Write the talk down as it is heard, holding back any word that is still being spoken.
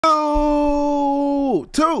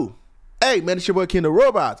2. Hey, man, it's your boy King the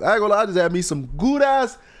Robots. I ain't gonna lie, I just had me some good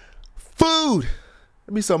ass food.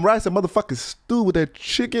 Had me some rice and motherfucking stew with that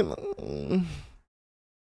chicken.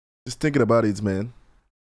 Just thinking about it, man.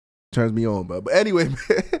 Turns me on, bro. But anyway,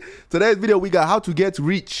 man, today's video we got how to get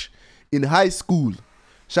rich in high school.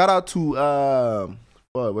 Shout out to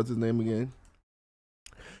what's his name again?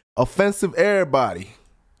 OffendingEverybody.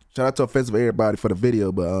 Shout out to OffendingEverybody for the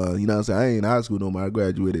video, but you know what I'm saying? I ain't in high school no more. I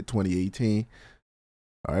graduated 2018.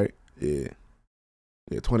 All right, yeah,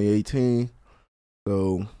 2018.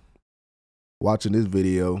 So watching this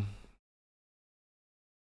video,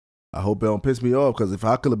 I hope it don't piss me off, because if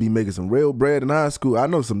I could be making some real bread in high school, I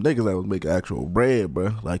know some niggas that was making actual bread,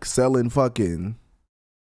 bro. Like selling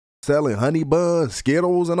honey buns,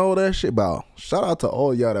 Skittles, and all that shit. Bro, shout out to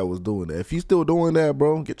all y'all that was doing that. If you still doing that,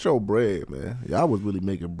 bro, get your bread, man. Y'all was really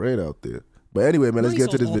making bread out there. But anyway, man, let's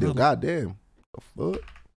get to this video. Goddamn. The fuck?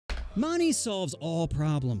 Money solves all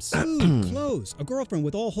problems. Food, clothes, a girlfriend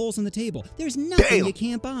with all holes in the table. There's nothing you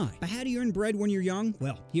can't buy. But how do you earn bread when you're young?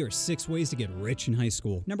 Well, here are 6 ways to get rich in high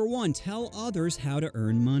school. Number 1, tell others how to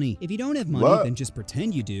earn money. If you don't have money, then just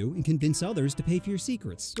pretend you do and convince others to pay for your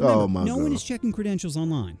secrets. Remember, no one is checking credentials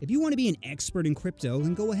online. If you want to be an expert in crypto,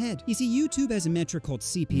 then go ahead. You see, YouTube has a metric called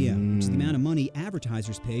CPM, which is the amount of money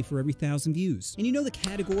advertisers pay for every 1,000 views. And you know the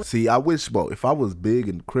category? See, I wish, bro, if I was big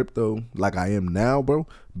in crypto like I am now, bro,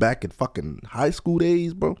 back in fucking high school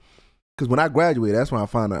days, bro. Because when I graduated, that's when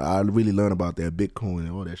I really learned about that Bitcoin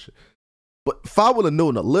and all that shit. But if I would have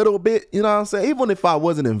known a little bit, you know what I'm saying? Even if I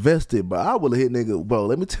wasn't invested, bro, I would have hit nigga, bro,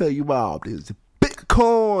 let me tell you about this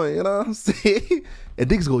Bitcoin, you know what I'm saying? And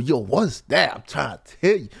niggas go, yo, what's that? I'm trying to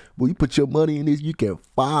tell you. Well, you put your money in this, you get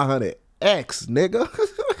 500x, nigga.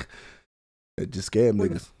 It just scam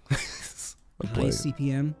niggas. High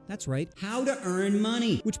CPM, that's right. How to earn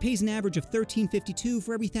money, which pays an average of $13.52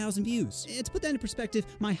 for every 1,000 views. And to put that in perspective,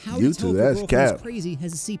 my How to Tell Your Girlfriend's Crazy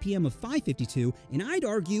has a CPM of $5.52, and I'd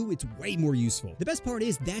argue it's way more useful. The best part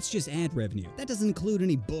is that's just ad revenue. That doesn't include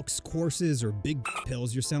any books, courses, or big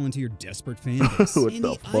pills you're selling to your desperate fan base. And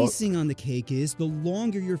the icing on the cake is the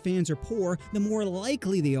longer your fans are poor, the more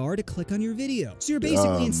likely they are to click on your video. So you're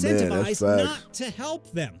basically incentivized not to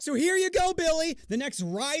help them. So here you go, Billy. The next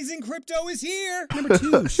rising crypto is here. Number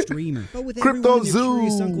 2, streamer. But with everyone and their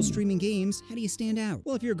curious uncle streaming games, how do you stand out?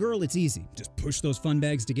 Well, if you're a girl, it's easy. Just push those fun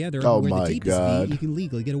bags together and wear the deepest feet you can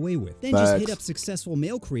legally get away with. Then just hit up successful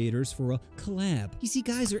male creators for a collab. You see,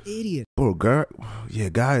 guys are idiots. Bro,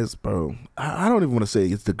 guys, bro. I don't even want to say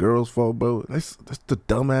it's the girl's fault, bro. That's the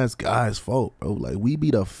dumbass guy's fault, bro. Like, we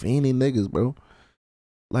be the fiending niggas, bro.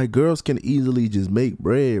 Like, girls can easily just make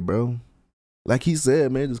bread, bro. Like he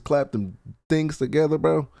said, man, just clap them things together,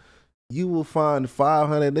 bro. You will find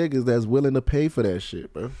 500 niggas that's willing to pay for that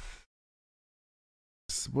shit, bro.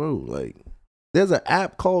 Bro, like, there's an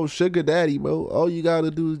app called Sugar Daddy, bro. All you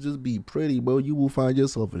gotta do is just be pretty, bro. You will find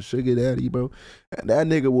yourself a sugar daddy, bro. And that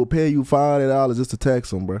nigga will pay you $500 just to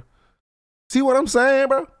text him, bro. See what I'm saying,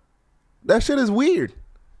 bro? That shit is weird.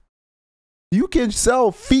 You can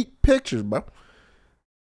sell feet pictures, bro.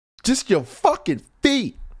 Just your fucking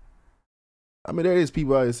feet. I mean, there is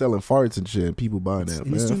people out here selling farts and shit, and people buying that,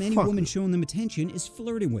 and assume any woman showing them attention is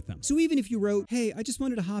flirting with them. So even if you wrote, hey, I just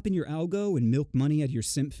wanted to hop in your algo and milk money out of your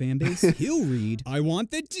simp fan base, he'll read, I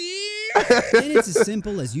want the deal. Then it's as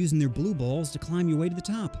simple as using their blue balls to climb your way to the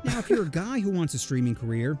top. Now, if you're a guy who wants a streaming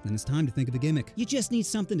career, then it's time to think of a gimmick. You just need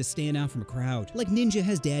something to stand out from a crowd. Like Ninja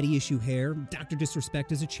has daddy issue hair, Dr.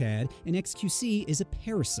 Disrespect is a Chad, and XQC is a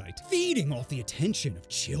parasite, feeding off the attention of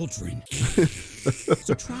children.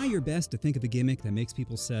 So try your best to think of a gimmick that makes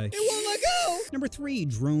people say, it won't let go. Number 3,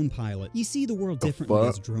 drone pilot. You see the world differently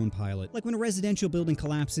as a drone pilot. Like when a residential building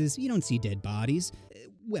collapses, you don't see dead bodies.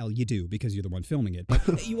 Well, you do, because you're the one filming it.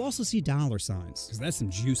 But you also see dollar signs, because that's some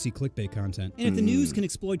juicy clickbait content. And if the news can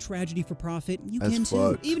exploit tragedy for profit, you can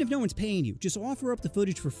too. Even if no one's paying you, just offer up the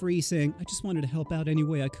footage for free saying, I just wanted to help out any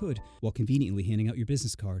way I could, while conveniently handing out your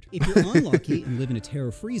business card. If you're unlucky and live in a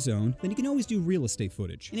terror-free zone, then you can always do real estate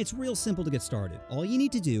footage. And it's real simple to get started. All you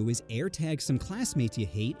need to do is air tag some classmates you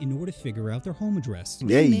hate in order to figure out their home address.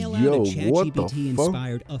 Then mail out a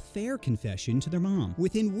ChatGPT-inspired affair confession to their mom.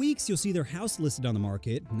 Within weeks, you'll see their house listed on the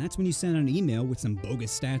market, and that's when you send out an email with some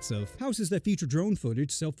bogus stats of houses that feature drone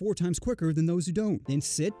footage sell 4 times quicker than those who don't. Then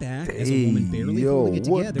sit back as a woman barely pulling it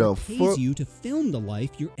together pays you to film the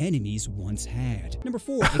life your enemies once had. Number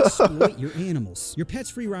 4, exploit your animals. Your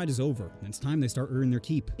pet's free ride is over, and it's time they start earning their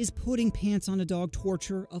keep. Is putting pants on a dog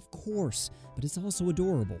torture? Of course, but it's also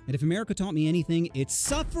adorable. And if America taught me anything, it's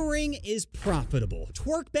suffering is profitable.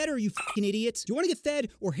 Twerk better, you fucking idiots. Do you want to get fed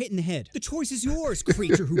or hit in the head? The choice is yours,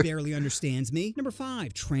 creature who barely understands me. Number 5,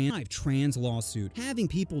 Trans lawsuit. Having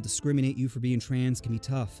people discriminate you for being trans can be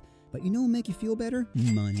tough. But you know what make you feel better?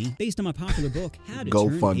 Money. Based on my popular book, How to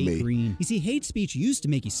Turn Hate Green. You see, hate speech used to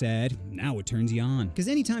make you sad. Now it turns you on. Because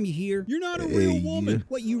anytime you hear, "You're not a real woman,"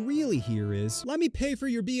 what you really hear is, "Let me pay for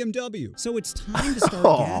your BMW." So it's time to start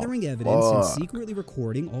gathering evidence and secretly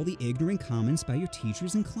recording all the ignorant comments by your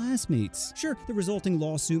teachers and classmates. Sure, the resulting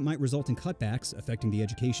lawsuit might result in cutbacks affecting the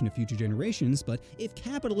education of future generations, but if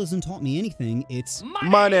capitalism taught me anything, it's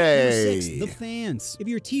money. The fans. If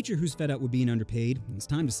you're a teacher who's fed up with being underpaid, it's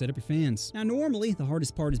time to set up your fans. Now, normally, the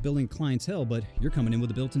hardest part is building clientele, but you're coming in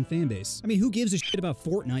with a built-in fan base. I mean, who gives a shit about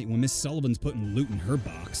Fortnite when Miss Sullivan's putting loot in her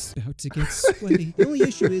box? About to get sweaty. The only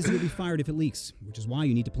issue is you'll be fired if it leaks, which is why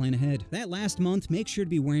you need to plan ahead. That last month, make sure to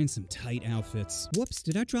be wearing some tight outfits. Whoops,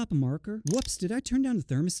 did I drop a marker? Whoops, did I turn down the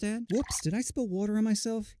thermostat? Whoops, did I spill water on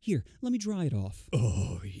myself? Here, let me dry it off.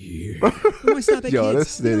 Oh, yeah. Why stop at Yo,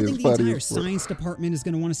 kids? this You don't think the funny entire as science department is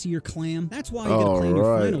going to want to see your clam? That's why you got to plan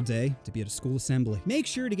your final day to be at a school assembly. Make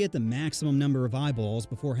sure to get the maximum number of eyeballs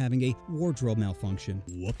before having a wardrobe malfunction.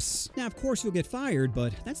 Whoops. Now, of course, you'll get fired,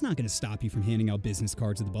 but that's not going to stop you from handing out business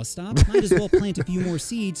cards at the bus stop. Might as well plant a few more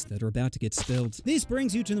seeds that are about to get spilled. This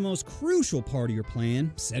brings you to the most crucial part of your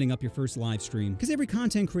plan, setting up your first live stream. Because every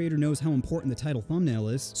content creator knows how important the title thumbnail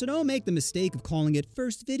is, so don't make the mistake of calling it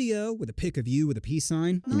first video with a pic of you with a peace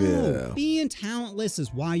sign. No, being talentless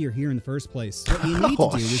is why you're here in the first place. What you need to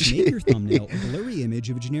do is make your thumbnail a blurry image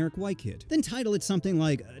of a generic white kid. Then title it something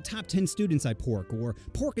like Top 10 Students I Pork, or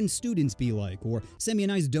Porkin' Students Be Like, or send me a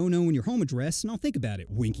nice dono and your home address and I'll think about it,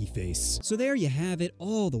 winky face. So there you have it,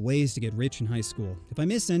 all the ways to get rich in high school. If I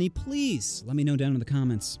miss any, please let me know down in the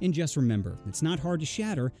comments. And just remember, it's not hard to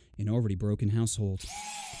shatter an already broken household.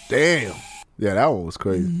 Damn. Yeah, that one was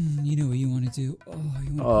crazy. You know what you want to do? Oh,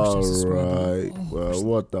 you want to push that subscribe button. Oh, well,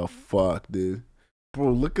 what the fuck, dude?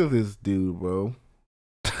 Bro, look at this dude, bro.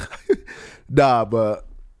 Nah, but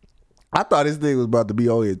I thought this nigga was about to be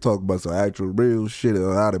on here talking about some actual real shit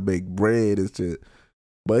on how to make bread and shit.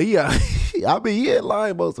 But he ain't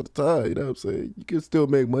lying most of the time, you know what I'm saying? You can still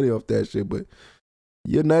make money off that shit, but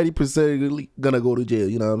you're 90% gonna go to jail,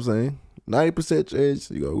 you know what I'm saying? 90%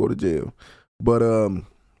 chance you're gonna go to jail. But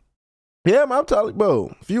yeah, man, I'm telling you,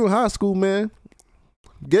 bro, if you in high school, man,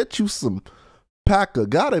 get you some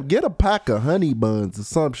gotta get a pack of honey buns or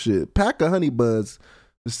some shit. Pack of honey buns.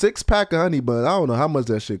 The 6-pack of honey buns, I don't know how much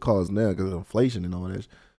that shit costs now because of inflation and all that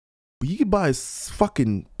shit. But you can buy a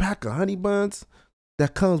fucking pack of honey buns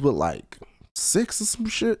that comes with like 6 or some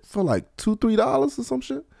shit for like $2, $3 or some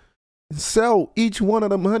shit. And sell each one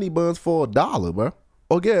of them honey buns for $1, bro.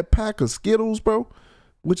 Or get a pack of Skittles, bro,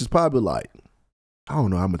 which is probably like, I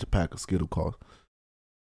don't know how much a pack of Skittles costs.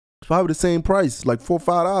 It's probably the same price, like $4 or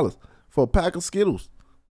 $5 for a pack of Skittles.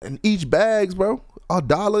 And each bags, bro,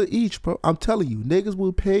 $1 each, bro. I'm telling you, niggas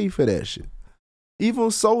will pay for that shit. Even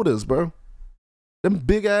sodas, bro. Them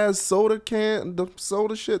big ass soda the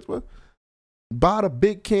soda shits, bro. Buy the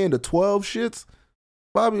big can, the 12 shits.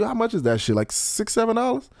 Bobby, how much is that shit? Like $6,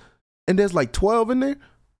 $7? And there's like 12 in there?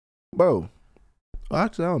 Bro.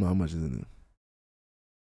 Actually, I don't know how much is in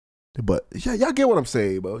there. But yeah, y'all get what I'm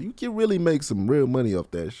saying, bro. You can really make some real money off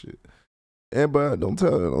that shit. And bro, don't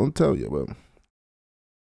tell you, bro.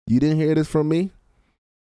 You didn't hear this from me?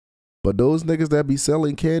 But those niggas that be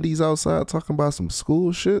selling candies outside talking about some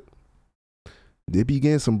school shit, they be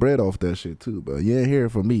getting some bread off that shit too, bro. You ain't hear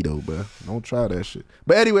it from me though, bro. Don't try that shit.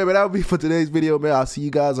 But anyway, man, that'll be for today's video, man. I'll see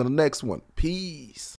you guys on the next one. Peace.